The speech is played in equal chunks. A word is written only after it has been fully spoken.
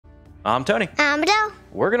I'm Tony. I'm Adele.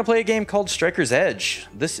 We're gonna play a game called Striker's Edge.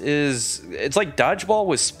 It's like dodgeball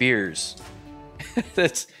with spears. If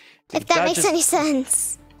that makes any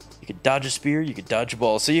sense. You could dodge a spear, you could dodge a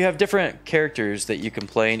ball. So you have different characters that you can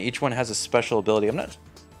play, and each one has a special ability. I'm not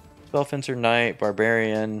Spellfencer, Knight,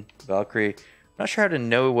 Barbarian, Valkyrie. I'm not sure how to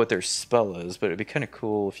know what their spell is, but it'd be kind of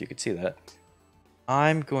cool if you could see that.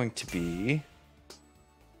 I'm going to be.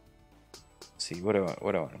 Let's see, what do I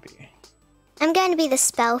want to be? I'm going to be the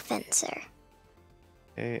spell fencer.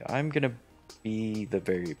 Okay, I'm gonna be the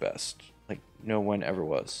very best, like no one ever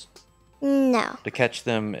was. No. To catch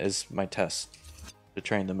them is my test. To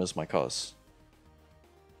train them is my cause.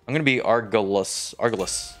 I'm gonna be Argolis.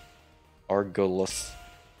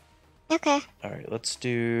 Okay. All right, let's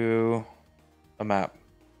do a map.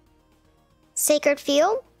 Sacred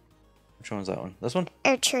field? Which one's that one? This one?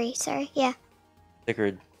 Or tree, sorry. Yeah.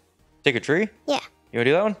 Sacred tree? Yeah. You wanna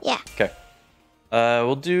do that one? Yeah. Okay.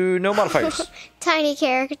 We'll do no modifiers. Tiny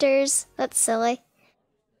characters. That's silly.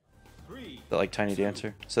 That like Tiny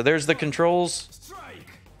Dancer. So there's the controls.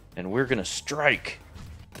 And we're gonna strike.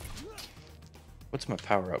 What's my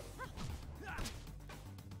power up?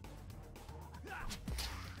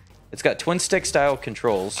 It's got twin stick style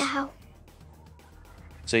controls. Ow.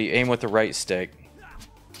 So you aim with the right stick.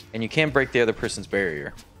 And you can't break the other person's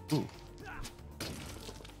barrier. Ooh.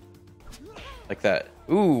 Like that.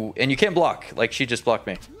 Ooh, and you can't block. Like she just blocked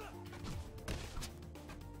me.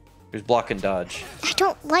 There's block and dodge. I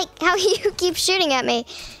don't like how you keep shooting at me.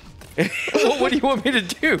 What do you want me to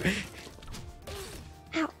do?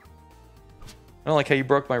 Ow. I don't like how you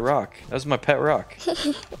broke my rock. That was my pet rock.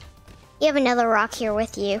 You have another rock here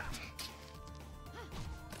with you.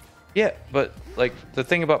 Yeah, but like the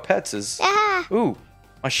thing about pets is... Ah! Ooh,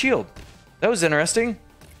 my shield. That was interesting.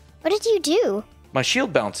 What did you do? My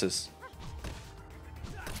shield bounces.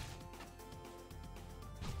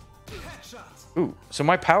 Ooh, so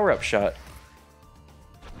my power-up shot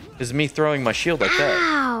is me throwing my shield like that.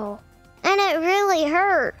 Ow! And it really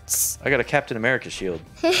hurts. I got a Captain America shield.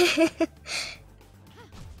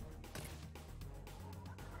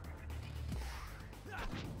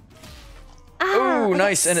 Ooh,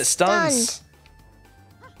 nice, and it stuns.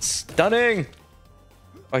 Stunning.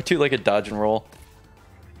 I do like a dodge and roll.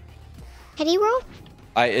 How do you roll?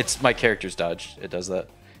 It's my character's dodge. It does that.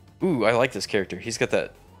 Ooh, I like this character. He's got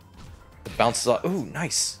that. It bounces off. Ooh,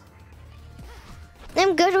 nice.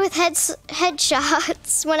 I'm good with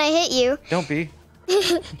headshots when I hit you. Don't be.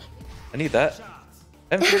 I need that.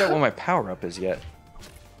 I haven't figured out what my power up is yet.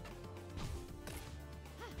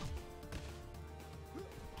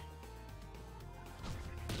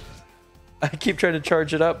 I keep trying to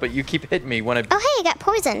charge it up, but you keep hitting me when I... Oh, hey, I got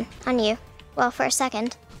poison on you. Well, for a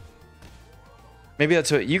second. Maybe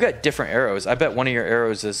that's what... You got different arrows. I bet one of your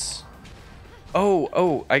arrows is...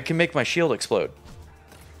 Oh, I can make my shield explode.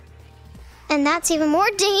 And that's even more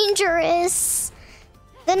dangerous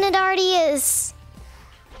than it already is.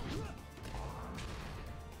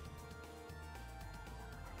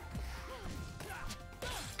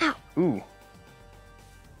 Ow. Ooh.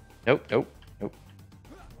 Nope.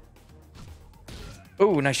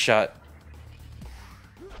 Ooh, nice shot.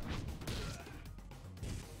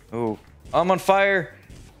 Ooh. I'm on fire.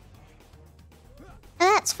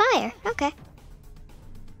 Oh, that's fire. Okay.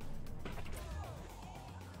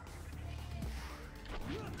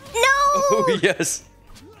 No! Oh, yes.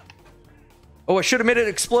 Oh, I should have made it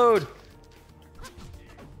explode.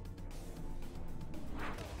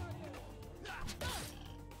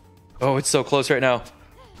 Oh, it's so close right now.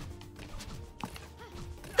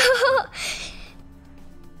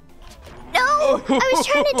 No! I was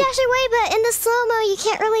trying to dash away, but in the slow-mo, you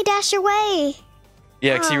can't really dash away.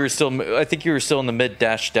 Yeah, because you were still... I think you were still in the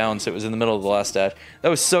mid-dash down, so it was in the middle of the last dash. That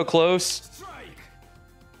was so close.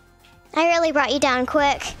 I really brought you down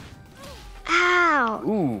quick. Ow.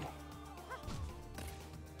 Ooh.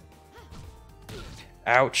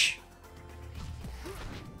 Ouch.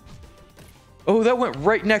 Oh, that went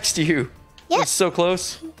right next to you. Yep. That's so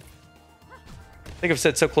close. I think I've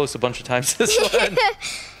said so close a bunch of times this one.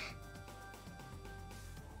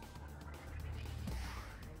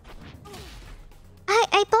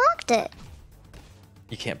 I blocked it.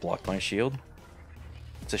 You can't block my shield.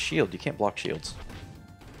 It's a shield. You can't block shields.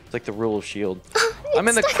 It's like the rule of shield. I'm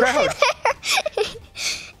in the crowd. Right.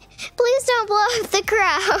 Please don't blow up the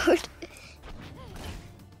crowd.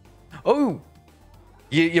 Oh,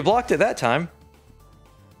 you blocked it that time.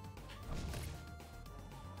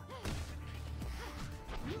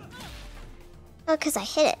 Oh, because I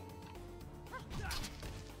hit it.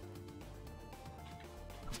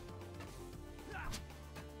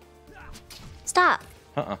 Stop.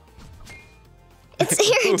 Uh-uh. It's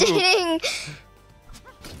Dang.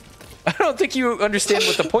 I don't think you understand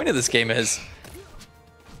what the point of this game is.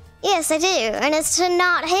 Yes, I do. And it's to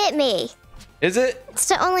not hit me. Is it? It's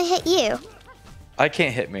to only hit you. I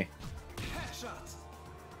can't hit me.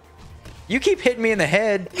 You keep hitting me in the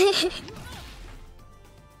head.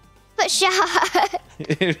 But shot.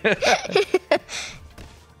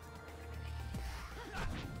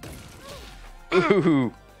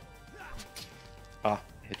 Ooh. Ah,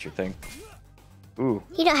 hit your thing. Ooh.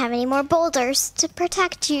 You don't have any more boulders to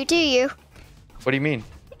protect you, do you? What do you mean?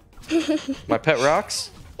 My pet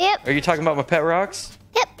rocks? Yep. Are you talking about my pet rocks?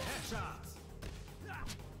 Yep.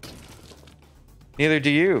 Neither do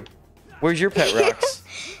you. Where's your pet rocks?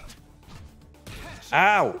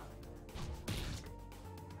 Ow!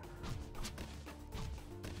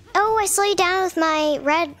 Oh, I slow you down with my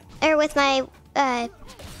red, or with my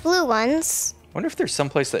blue ones. I wonder if there's some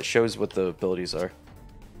place that shows what the abilities are.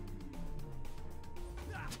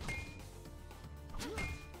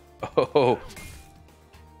 Oh.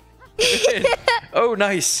 Oh,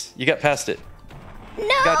 nice. You got past it. No!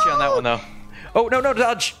 Got you on that one, though. Oh, no, no,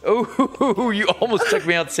 dodge. Oh, you almost took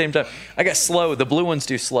me out at the same time. I got slow. The blue ones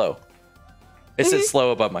do slow. It says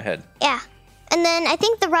slow above my head. Yeah. And then I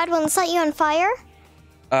think the red ones set you on fire.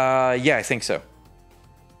 Yeah, I think so.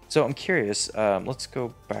 So I'm curious. Let's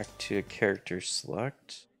go back to character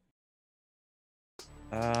select.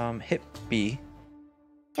 Hit B.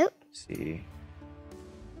 Oh. See.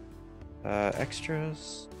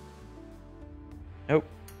 Extras. Nope.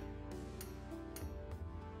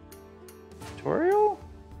 Tutorial?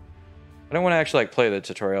 I don't want to actually play the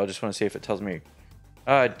tutorial. I just want to see if it tells me.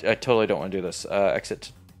 I totally don't want to do this.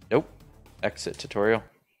 Exit. Nope. Exit tutorial.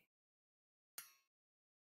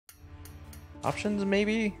 Options,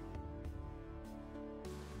 maybe?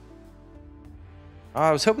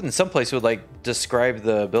 I was hoping someplace would, like, describe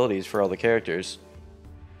the abilities for all the characters.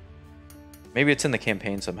 Maybe it's in the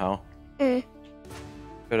campaign somehow. Go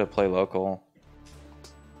to play local.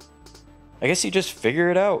 I guess you just figure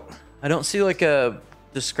it out. I don't see, like, a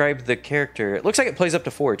describe the character. It looks like it plays up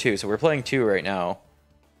to 4, too, so we're playing 2 right now.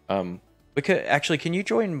 We could, actually, can you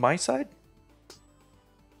join my side?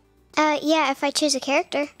 Yeah, if I choose a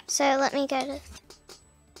character. So let me go to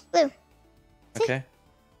blue. Okay.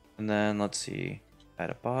 And then let's see.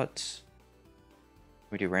 Add a bot.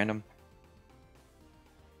 We do random.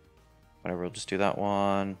 Whatever, we'll just do that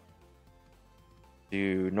one.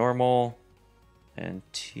 Do normal. And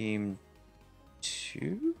team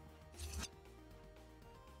 2?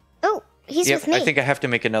 Oh, he's with me. I think I have to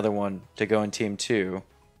make another one to go in team 2.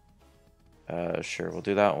 Sure, we'll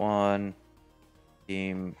do that one.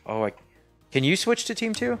 Team... Oh, can you switch to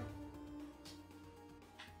team 2?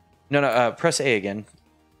 No, press A again.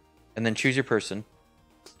 And then choose your person.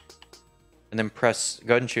 And then go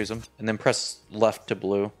ahead and choose them. And then press left to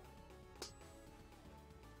blue.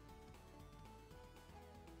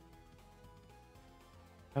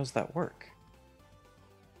 How does that work?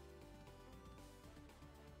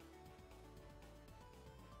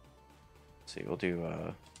 Let's see, we'll do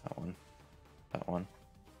that one. That one.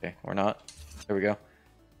 Okay, or not. There we go.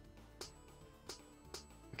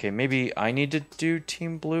 Okay, maybe I need to do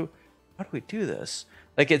team blue. How do we do this?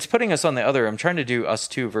 Like, it's putting us on the other. I'm trying to do us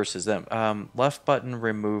 2 versus them. Left button,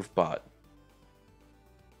 remove bot.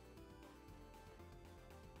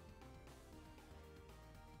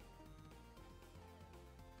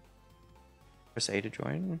 Press A to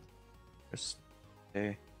join. Press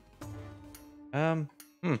A. I'm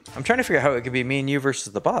trying to figure out how it could be me and you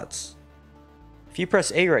versus the bots. If you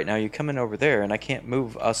press A right now, you come in over there, and I can't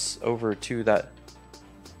move us over to that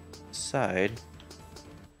side.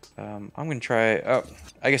 I'm gonna try. Oh,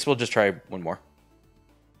 I guess we'll just try one more.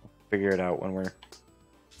 Figure it out when we're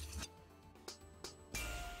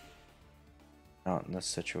not in this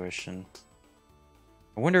situation.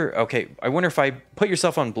 I wonder. Okay, I wonder if I put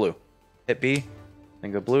yourself on blue. Hit B,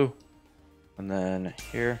 then go blue, and then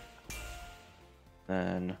here,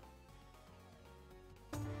 then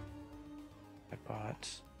I bought.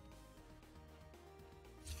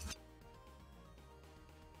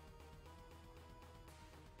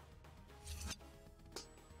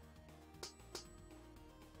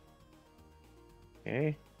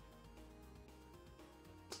 Okay.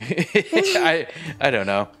 I don't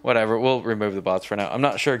know. Whatever. We'll remove the bots for now. I'm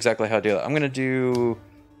not sure exactly how to do that. I'm gonna do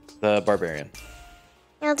the barbarian.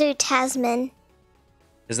 I'll do Tasman.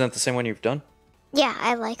 Isn't that the same one you've done? Yeah,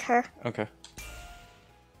 I like her. Okay.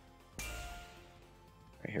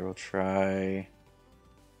 Right here, we'll try.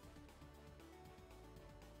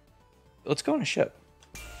 Let's go on a ship.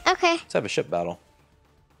 Okay. Let's have a ship battle.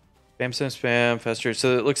 Spam, spam, spam, faster.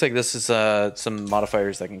 So it looks like this is some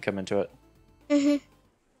modifiers that can come into it.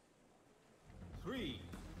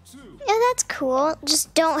 Yeah, that's cool.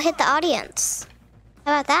 Just don't hit the audience.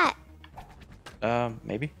 How about that?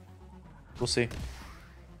 Maybe. We'll see.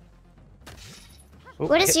 Oh,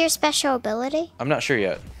 What is your special ability? I'm not sure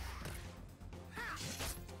yet.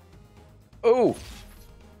 Oh!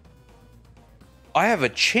 I have a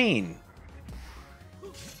chain.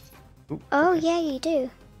 Ooh, Oh, okay. yeah, you do.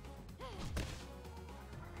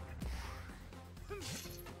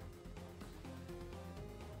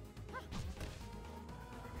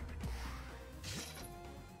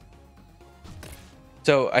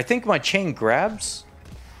 So I think my chain grabs,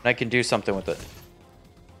 and I can do something with it.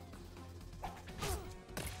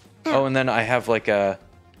 Oh, and then I have like a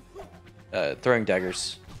throwing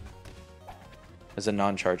daggers as a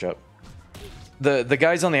non-charge up. The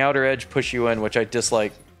guys on the outer edge push you in, which I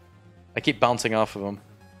dislike. I keep bouncing off of them.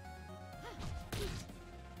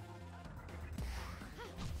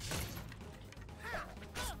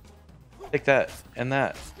 Take that, and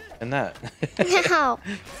that, and that. No.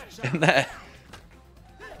 And that.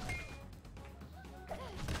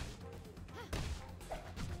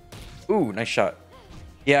 Ooh, nice shot.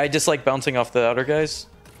 Yeah, I dislike bouncing off the outer guys.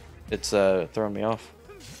 It's throwing me off.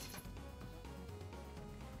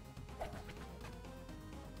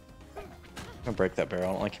 I'm gonna break that barrel.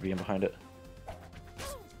 I don't like you being behind it.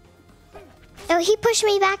 Oh, he pushed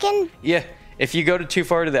me back in. Yeah, if you go too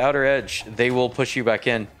far to the outer edge, they will push you back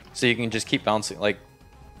in. So you can just keep bouncing, like,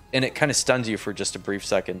 and it kind of stuns you for just a brief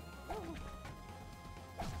second.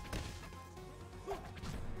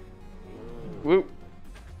 Woo.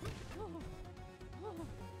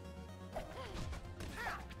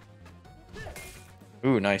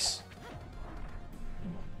 Ooh, nice.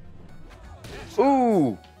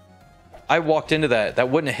 Ooh! I walked into that. That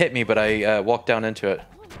wouldn't have hit me, but I walked down into it.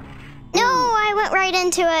 No, I went right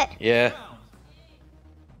into it. Yeah.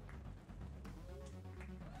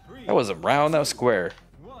 That wasn't round, that was square.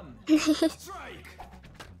 Are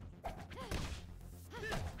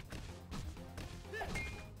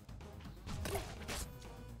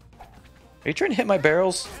you trying to hit my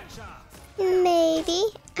barrels? Maybe.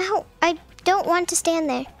 Ow, I don't want to stand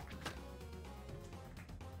there.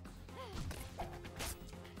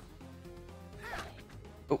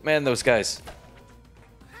 Oh man, those guys.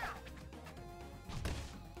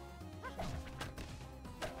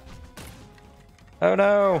 Oh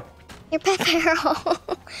no! Your pet barrel.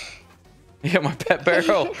 Yeah, my pet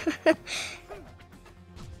barrel. I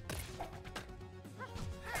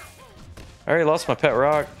already lost my pet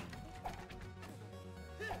rock.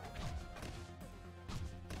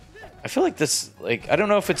 I feel like this, like, I don't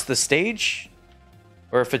know if it's the stage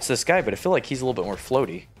or if it's this guy, but I feel like he's a little bit more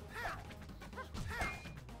floaty.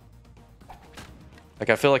 Like,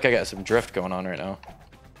 I feel like I got some drift going on right now.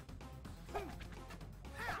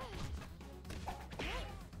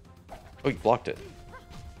 Oh, you blocked it.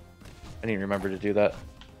 I didn't even remember to do that.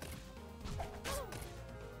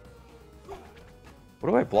 What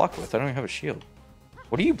do I block with? I don't even have a shield.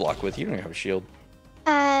 What do you block with? You don't even have a shield.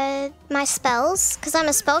 My spells, because I'm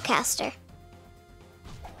a spellcaster.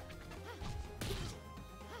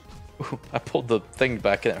 Ooh, I pulled the thing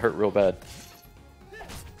back and it hurt real bad.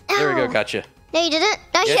 There we go, Ow. gotcha. No, you didn't?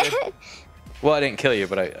 Not Yeah, I yet. did. Well, I didn't kill you,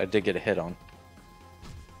 but I did get a hit on.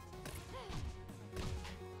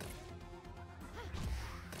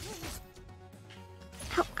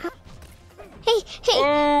 Ow, ow. Hey, hey.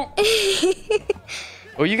 Oh!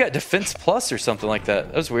 Oh, you got defense plus or something like that.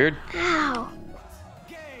 That was weird. Ow.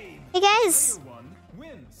 Hey, guys.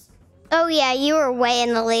 Oh, yeah, you were way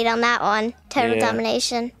in the lead on that one. Total Yeah.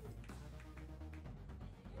 domination.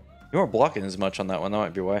 You weren't blocking as much on that one. That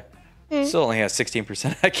might be why. Still only has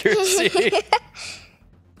 16% accuracy.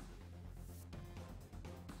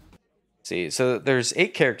 See, so there's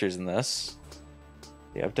 8 characters in this.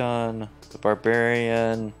 Yeah, I've done the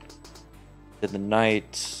Barbarian, did the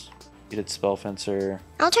Knight, you did Spellfencer,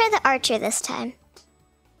 I'll try the archer this time.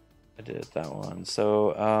 I did that one.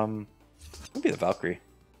 So, maybe the Valkyrie.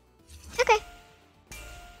 Okay.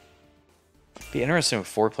 Be interesting with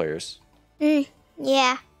 4 players.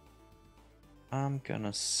 Yeah. I'm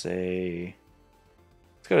gonna say,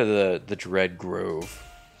 let's go to the Dread Grove.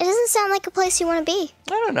 It doesn't sound like a place you want to be.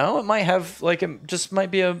 I don't know. It might have like just might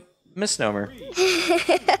be a misnomer.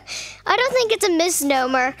 I don't think it's a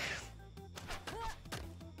misnomer.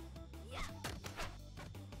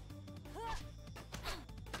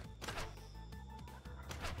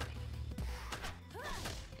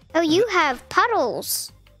 Oh, you have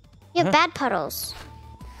puddles. You have bad puddles.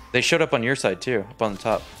 They showed up on your side too, up on the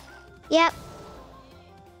top. Yep.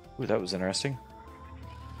 Ooh, that was interesting.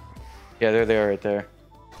 Yeah, there they are right there.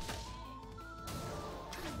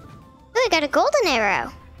 Oh, I got a golden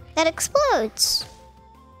arrow that explodes.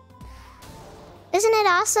 Isn't it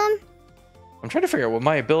awesome? I'm trying to figure out what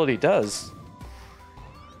my ability does.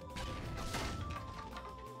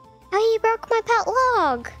 Oh, you broke my pet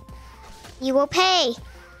log. You will pay.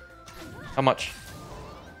 How much?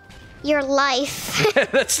 Your life.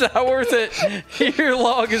 That's not worth it. Your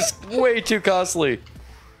log is way too costly.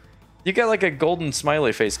 You got like a golden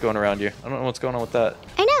smiley face going around you. I don't know what's going on with that.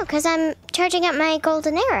 I know, because I'm charging up my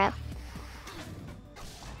golden arrow.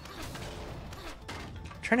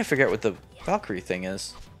 I'm trying to figure out what the Valkyrie thing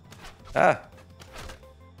is. Ah.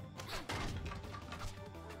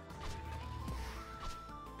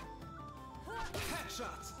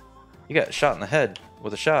 You got shot in the head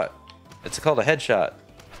with a shot. It's called a headshot.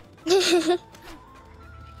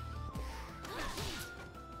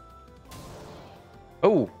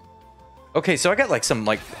 Oh. Okay, so I got like some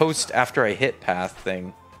like post after I hit path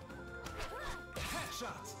thing.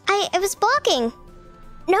 I was blocking.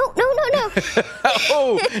 No.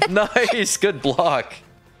 Oh, nice. Good block.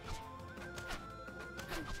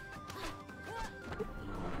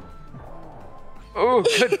 Oh,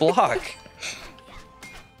 good block.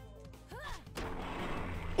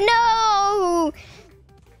 No!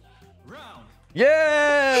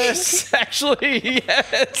 Yes! Actually,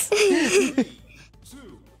 yes!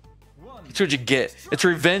 That's what you get. It's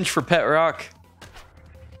revenge for Pet Rock.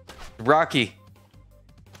 Rocky.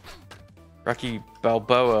 Rocky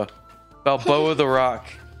Balboa. Balboa the Rock.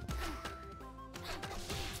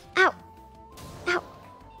 Ow. Ow.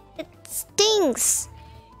 It stings.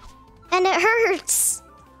 And it hurts.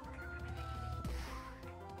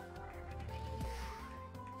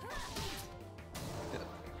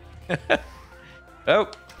 Oh.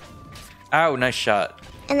 Ow, nice shot.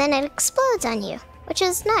 And then it explodes on you, which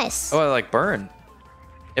is nice. Oh, I like burn.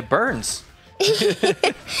 It burns. It's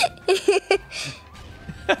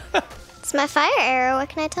my fire arrow, what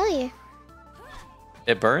can I tell you?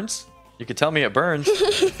 It burns? You could tell me it burns.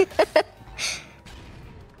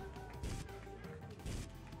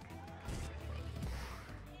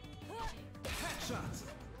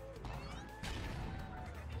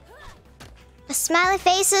 Smiley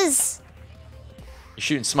faces. You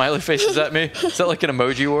shooting smiley faces at me? Is that like an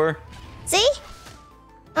emoji war? See?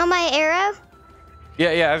 On my arrow?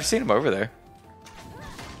 Yeah, I've seen him over there.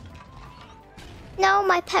 No,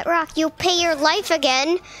 my pet rock, you'll pay your life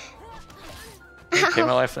again. Okay,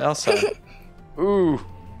 my life outside. Ooh.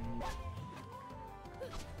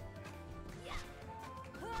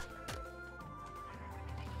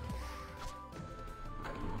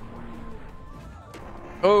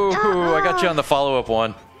 Oh, I got you on the follow-up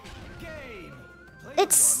one.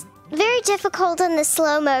 It's very difficult in the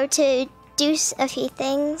slow-mo to do a few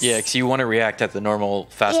things. Yeah, because you want to react at the normal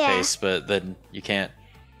fast pace, but then you can't.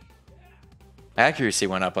 My accuracy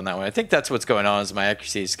went up on that one. I think that's what's going on. Is my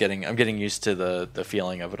accuracy is I'm getting used to the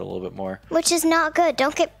feeling of it a little bit more. Which is not good.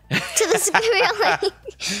 Don't get to the feeling.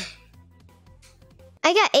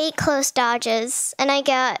 I got 8 close dodges, and I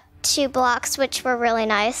got 2 blocks, which were really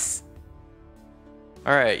nice.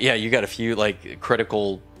 All right, yeah, you got a few like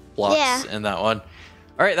critical blocks Yeah. in that one.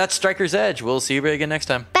 All right, that's Striker's Edge. We'll see you again next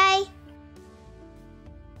time. Bye.